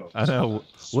cliffhanger. middle. I know.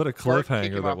 What a Or kick cliffhanger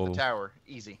him that off will. the tower.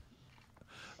 Easy.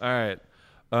 All right.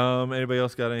 Anybody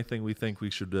else got anything we think we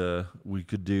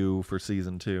could do for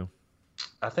season 2?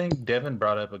 I think Devin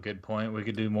brought up a good point. We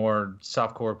could do more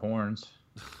softcore porns.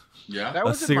 Yeah. That A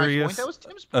wasn't my serious- point. That was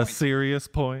Tim's A point. serious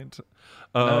point.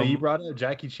 No, you brought up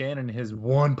Jackie Chan and his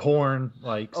one porn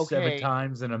like Okay. 7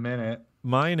 times in a minute.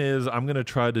 Mine is I'm going to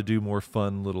try to do more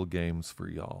fun little games for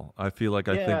y'all. I feel like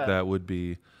I think Yeah. that would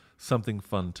be something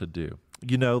fun to do.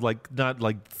 Like not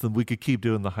like we could keep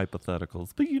doing the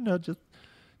hypotheticals, but just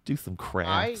do some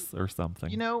crafts or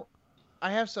something.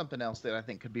 I have something else that I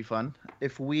think could be fun.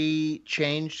 If we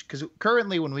change, because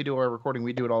currently when we do our recording,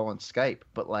 we do it all on Skype,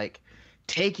 but like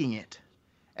taking it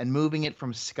and moving it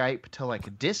from Skype to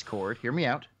like Discord, hear me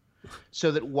out, so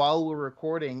that while we're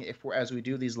recording, as we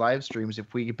do these live streams,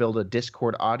 if we build a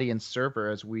Discord audience server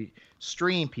as we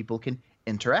stream, people can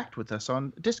interact with us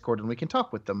on Discord and we can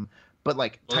talk with them. But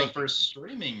like, Well, if we're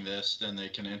streaming this, then they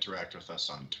can interact with us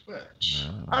on Twitch.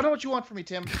 I don't know what you want from me,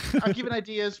 Tim. I'm giving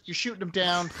ideas. You're shooting them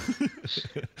down.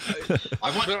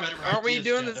 I want better Aren't we ideas,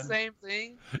 doing the Devin. same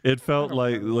thing? It felt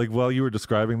like while you were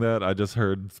describing that, I just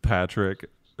heard Patrick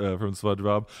from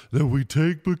SpongeBob. Then we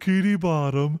take Bikini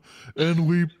Bottom and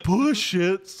we push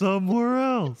it somewhere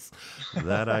else.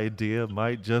 That idea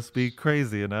might just be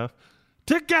crazy enough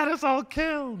to get us all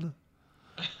killed.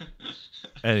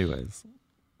 Anyways,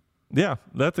 yeah,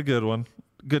 that's a good one.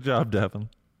 Good job, Devin.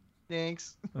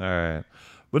 Thanks. All right.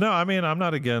 But no, I mean, I'm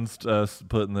not against us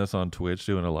putting this on Twitch,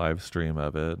 doing a live stream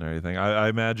of it and everything. I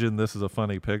imagine this is a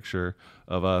funny picture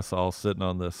of us all sitting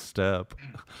on this step.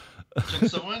 Can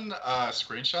someone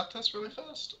screenshot this really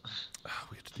fast?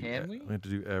 We have to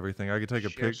do everything. I could take a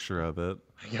picture of it.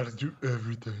 I gotta do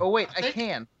everything. Oh, wait, I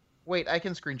can. Wait, I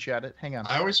can screenshot it. Hang on.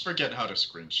 I always forget how to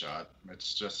screenshot.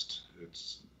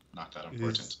 It's not that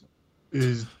important.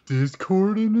 Is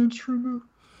Discord an instrument?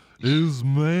 Is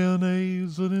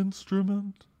mayonnaise an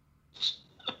instrument?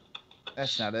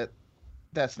 That's not it.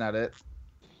 That's not it.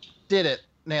 Did it.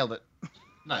 Nailed it.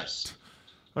 Nice.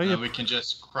 Oh, yeah. We can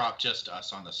just crop just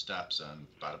us on the steps and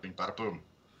bada bing, bada boom.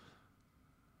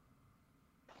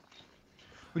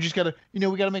 We just gotta, we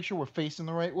gotta make sure we're facing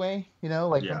the right way.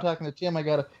 Like if I'm Yeah. talking to Tim, I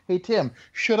gotta, hey Tim,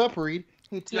 shut up, Reed.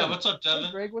 Hey Tim. Yeah, what's up, Devin?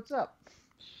 Hey Greg, what's up?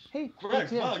 Hey, Greg,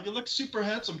 Tim. wow, you look super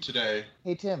handsome today.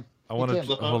 Hey Tim. I want to Tim.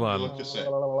 hold on. You look the same.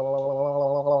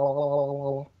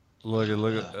 Look, it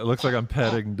looks like I'm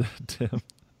petting Tim.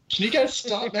 Can you guys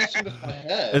stop messing with my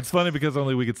head? It's funny because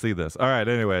only we could see this. All right,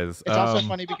 anyways. It's also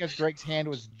funny because Greg's hand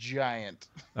was giant.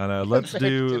 I know. Let's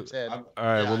do. Tim's head. All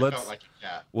right. Yeah, Well, I felt like a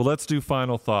cat. let's do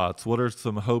final thoughts. What are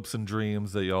some hopes and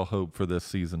dreams that y'all hope for this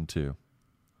season 2?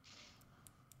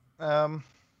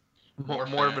 More of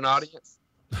an fans. audience.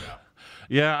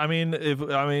 Yeah,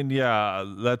 yeah,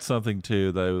 that's something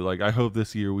too, though. Like, I hope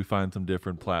this year we find some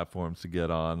different platforms to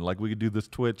get on. Like, we could do this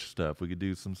Twitch stuff. We could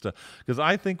do some stuff. Because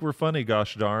I think we're funny,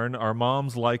 gosh darn. Our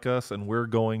moms like us, and we're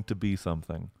going to be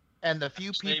something. And the few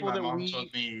Actually, people my that mom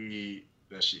told me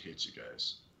that she hates you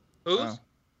guys. Who's? Oh.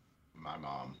 My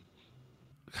mom.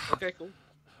 Okay, cool.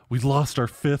 We lost our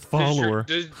 5th follower.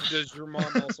 Does your mom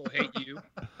also hate you?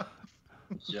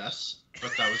 Yes,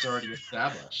 but that was already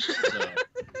established. So.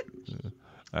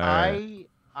 All right.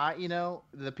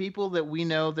 the people that we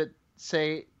know that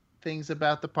say things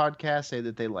about the podcast say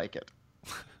that they like it.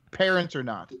 Parents or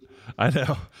not. I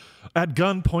know. At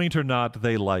gunpoint or not,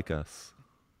 they like us.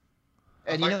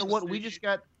 And I'd you like know to what? see-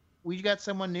 We got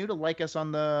someone new to like us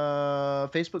on the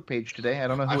Facebook page today. I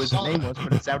don't know I who his saw name it. was,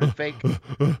 but it sounded fake.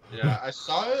 Yeah, I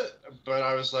saw it, but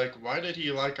I was like, why did he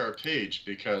like our page?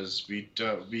 Because we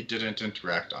didn't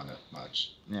interact on it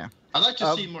much. Yeah. I'd like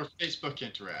to see more Facebook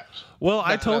interaction. Well,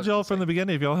 I That's what told I y'all was from the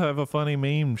beginning, if y'all have a funny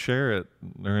meme, share it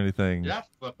or anything. Yeah,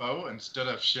 Flippo, instead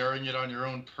of sharing it on your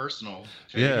own personal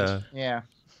page. Yeah. Yeah.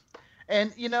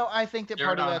 And I think that Share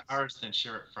part it of on that ours, then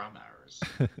share it from ours.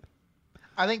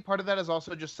 I think part of that is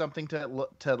also just something to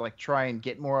like try and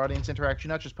get more audience interaction,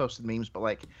 not just posting memes, but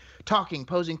like talking,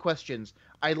 posing questions.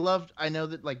 I know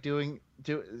that like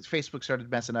Facebook started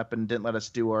messing up and didn't let us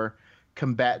do our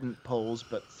combatant polls,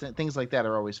 but things like that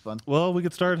are always fun. Well, we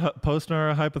could start posting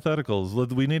our hypotheticals.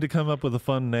 We need to come up with a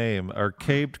fun name. Our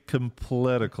Caped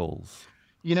Completicals.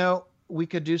 We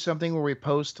could do something where we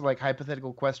post like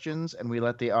hypothetical questions and we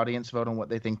let the audience vote on what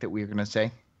they think that we're going to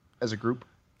say as a group.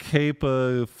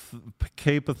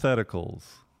 Capatheticals.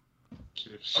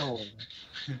 Oh.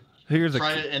 Here's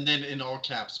Try it, and then in all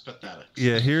caps, pathetic.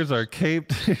 Yeah, here's our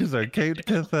caped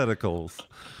capatheticals.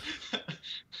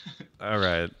 All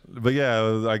right. But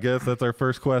yeah, I guess that's our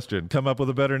first question. Come up with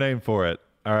a better name for it.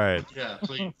 All right. Yeah,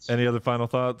 please. Any other final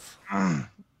thoughts? I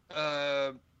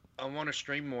want to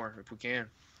stream more if we can.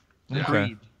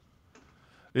 Okay.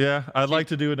 Yeah, I'd like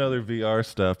to do another VR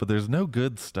stuff, but there's no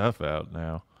good stuff out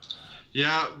now.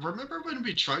 Yeah, remember when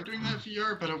we tried doing that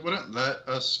VR, but it wouldn't let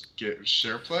us get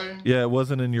share play? Yeah, it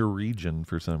wasn't in your region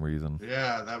for some reason.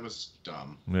 Yeah, that was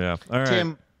dumb. Yeah. All right.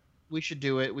 Tim, we should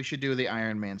do it. We should do the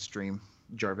Iron Man stream,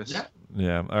 Jarvis. Yeah.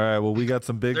 Yeah. All right. Well, we got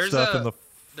some big stuff in the.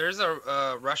 There's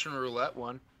a Russian roulette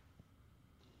one.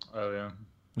 Oh yeah.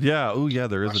 Yeah. Oh, yeah.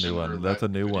 There is Russian a new one. roulette That's a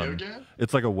new video one. game?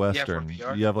 It's like a western.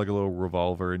 VR. You have like a little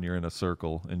revolver, and you're in a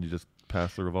circle, and you just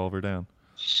pass the revolver down.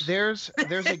 There's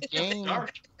a game.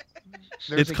 Dark.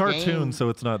 There's It's a cartoon, game- so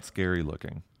it's not scary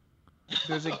looking.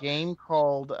 There's a game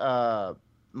called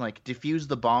like Defuse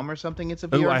the Bomb or something. It's a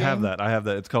VR Oh, I game. have that. I have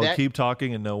that. It's called That- Keep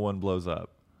Talking and No One Blows Up.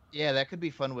 Yeah, that could be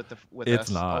fun with It's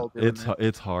us all not. doing that.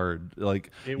 It's hard. Like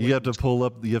It you have to wouldn't. pull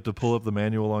up. You have to pull up the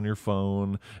manual on your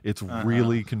phone. It's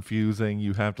really confusing.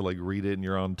 You have to like read it in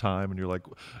your own time, and you're like,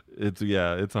 it's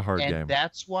a hard And game.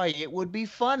 that's why it would be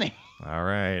funny. All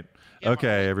right. Yeah,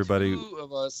 Okay, only everybody. 2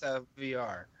 of us have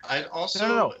VR. I'd also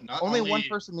No. not Only one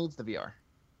person needs the VR.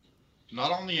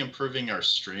 Not only improving our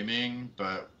streaming,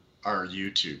 but our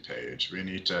YouTube page. We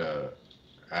need to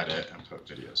edit and put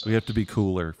videos. We have to be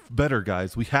cooler, better,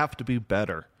 guys. We have to be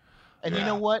better. And you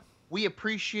know what? We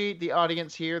appreciate the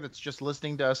audience here that's just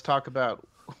listening to us talk about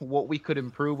what we could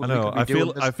improve. I know. I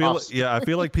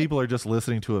feel like people are just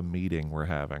listening to a meeting we're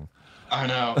having. I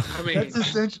know. I mean, That's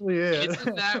essentially it.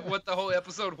 Isn't that what the whole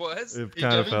episode was? It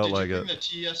kind of felt like did it. you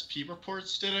bring the TSP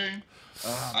reports today?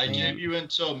 I gave you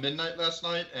until midnight last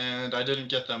night, and I didn't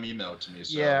get them emailed to me.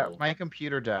 So. Yeah, my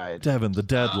computer died. Devin, the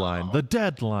deadline. The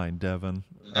deadline, Devin.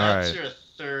 That's All right. your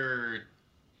third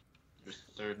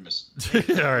mistake.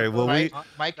 All right. Well, my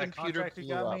That computer contract you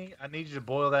blew got up. me, I need you to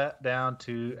boil that down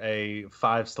to a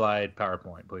 5-slide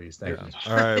PowerPoint, please. Thank you.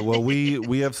 All right. Well,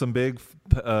 we have some big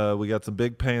we got some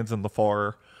big pans in the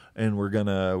far, and we're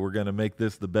gonna make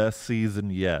this the best season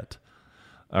yet.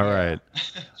 All right.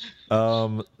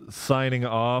 Signing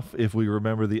off. If we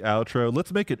remember the outro,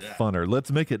 let's make it funner.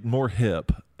 Let's make it more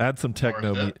hip. Add some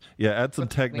techno. More hip? Add some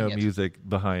Let's techno wing it. music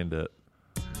behind it.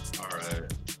 All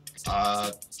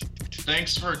right.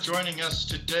 Thanks for joining us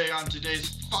today on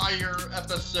today's fire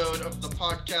episode of the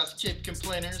podcast Cape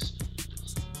Complainers.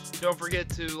 Don't forget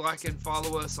to like and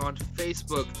follow us on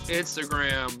Facebook,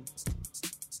 Instagram,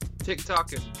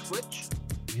 TikTok, and Twitch.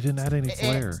 You didn't add any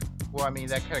flair. Well, I mean,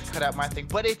 that kind of cut out my thing.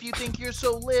 But if you think you're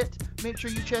so lit, make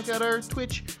sure you check out our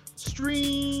Twitch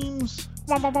streams.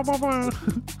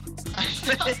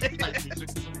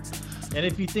 And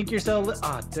if you think you're so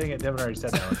dang it, Devin already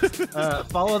said that one.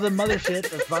 Follow the mothership,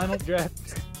 the Vinyl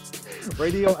Draft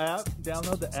Radio app.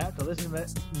 Download the app to listen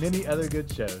to many other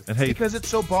good shows. And hey, Because it's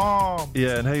so bomb.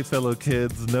 yeah, and hey, fellow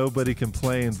kids, nobody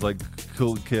complains like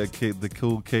the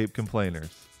cool Cape Complainers.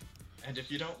 And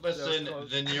if you don't listen,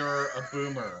 then you're a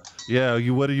boomer. Yeah,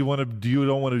 what do you want to? You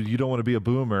don't want to be a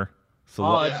boomer. So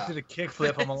I yeah. just did a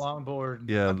kickflip on my longboard.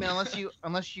 yeah, I mean,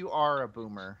 unless you are a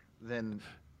boomer, then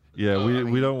yeah, we I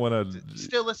mean, we don't want to.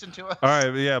 still listen to us. All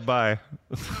right, yeah, bye.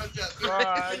 Bye.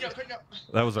 Hang up.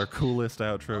 That was our coolest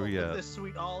outro With yet. this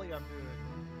sweet ollie I'm doing.